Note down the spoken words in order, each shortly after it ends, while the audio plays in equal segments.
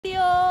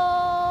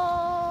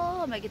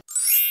मैं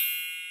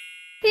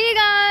Hey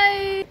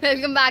guys,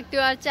 welcome back to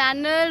our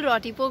channel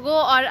roti Pogo.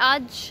 और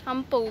आज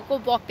हम पोगो को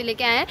वॉक पे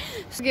लेके आए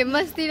हैं।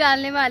 मस्ती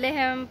डालने वाले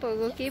हैं हम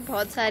पोगो की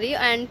बहुत सारी।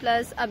 एंड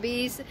प्लस अभी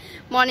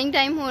मॉर्निंग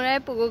टाइम हो रहा है,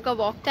 पोगो का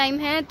वॉक टाइम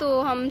है।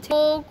 तो हम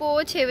पोगो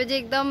को 6 बजे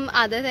एकदम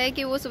आदत है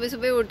कि वो सुबह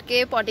सुबह उठ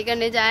के पॉटी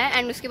करने जाए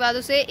एंड उसके बाद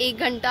उसे 1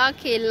 घंटा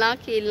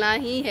खेलना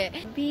ही है।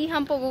 अभी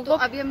हम पोगो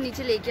को अभी हम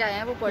नीचे लेके आए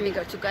हैं, वो पॉटी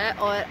कर चुका है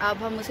और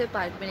अब हम उसे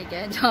पार्क में लेके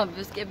आए हैं जहाँ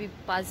पे उसके अभी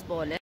पास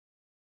बॉल है।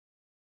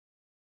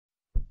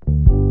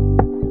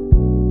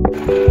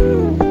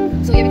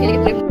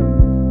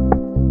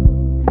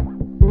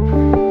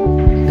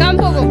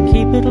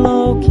 Keep it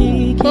low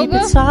key, keep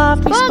it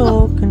softly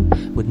spoken,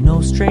 with no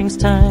strings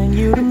tying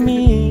you to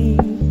me.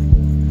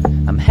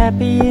 I'm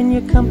happy in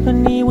your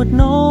company with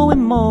no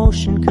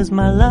emotion, 'cause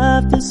my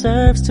love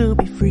deserves to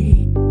be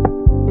free.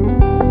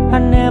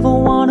 I never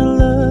wanna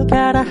look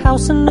at a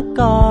house in the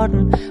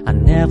garden, I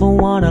never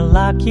wanna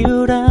lock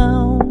you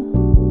down.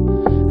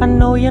 I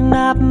know you're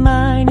not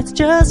mine, it's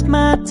just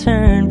my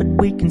turn, but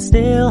we can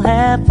still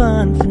have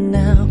fun for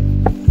now.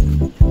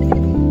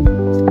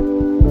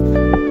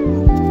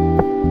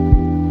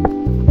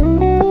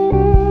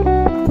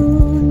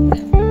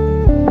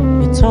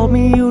 You told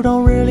me you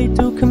don't really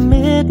do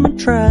commitment,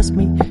 trust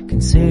me,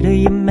 consider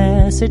your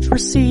message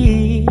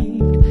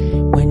received.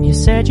 When you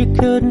said you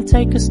couldn't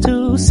take us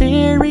too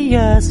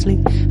seriously,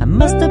 I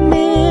must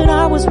admit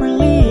I was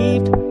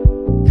relieved.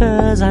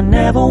 'Cause I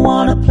never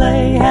wanna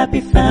play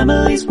happy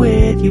families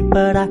with you,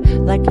 but I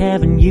like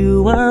having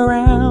you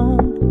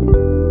around.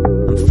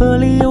 I'm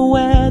fully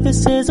aware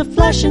this is a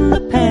flash in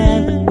the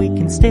pan, but we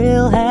can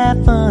still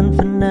have fun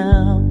for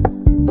now.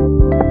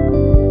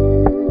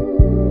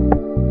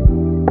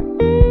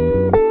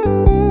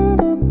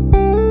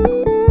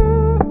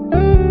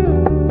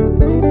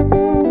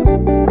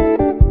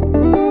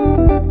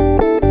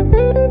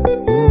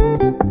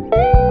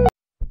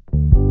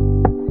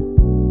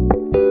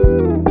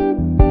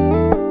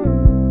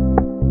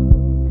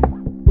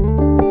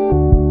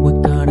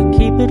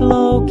 Keep it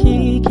low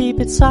key, keep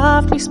it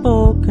softly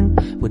spoken,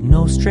 with no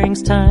strings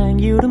tying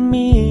you to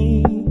me.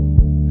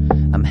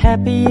 I'm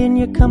happy in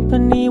your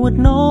company with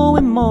no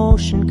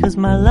emotion, 'cause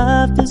my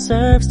love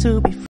deserves to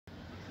be free.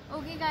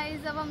 Okay guys,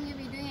 अब हम ये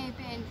video यहीं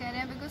पे and कर रहे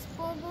हैं because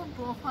Pogo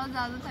बहुत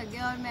ज़्यादा थक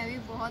गया और मैं भी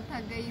बहुत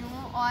थक गई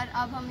हूँ। और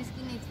अब हम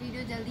इसकी नेक्स्ट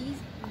वीडियो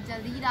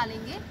जल्दी ही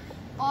डालेंगे।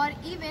 और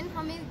इवन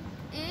हम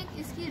एक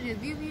इसकी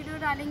रिव्यू वीडियो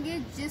डालेंगे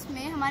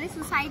जिसमें हमारी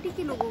सोसाइटी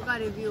के लोगों का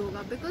रिव्यू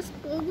होगा, बिकॉज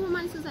पोगो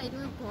हमारी सोसाइटी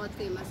में बहुत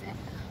फेमस है।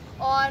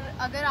 और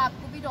अगर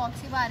आपको भी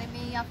डॉग्स के बारे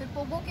में या फिर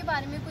पोगो के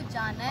बारे में कुछ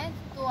जानना है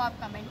तो आप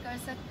कमेंट कर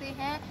सकते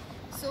हैं।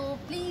 So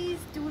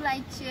please do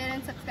like, share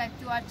and subscribe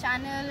to our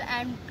channel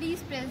and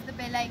please press the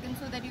bell icon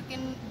so that you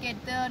can get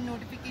the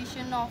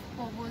notification of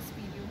पोगो's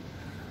video.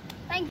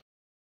 Thank you.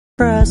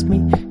 Trust me,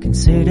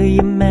 consider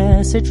your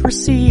message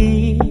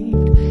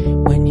received.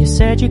 When you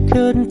said you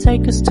couldn't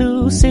take us too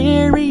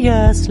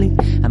seriously,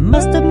 I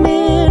must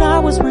admit I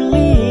was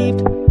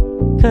relieved.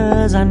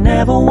 'Cause I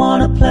never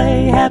wanna play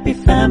happy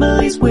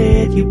families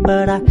with you,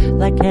 but I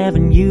like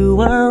having you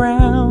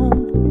around.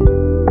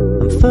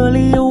 I'm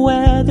fully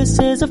aware this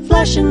is a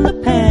flash in the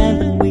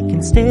pan, but we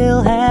can still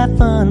have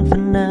fun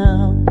for now.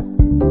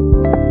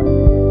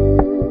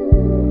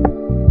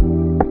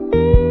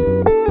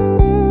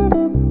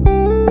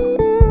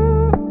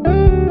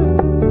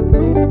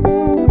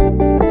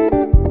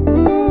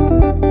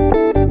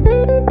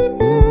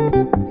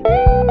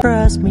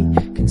 Trust me,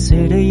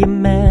 consider your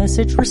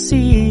message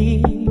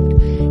received.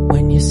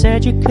 When you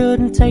said you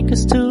couldn't take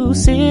us too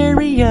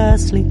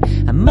seriously,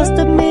 I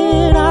must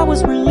admit I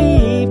was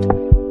relieved.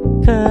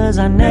 'Cause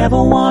I never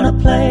wanna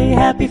play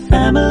happy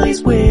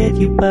families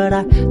with you, but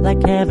I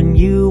like having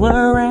you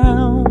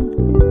around.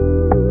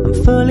 I'm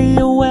fully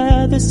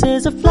aware this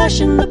is a flash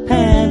in the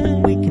pan,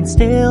 but we can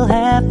still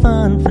have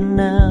fun for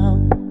now.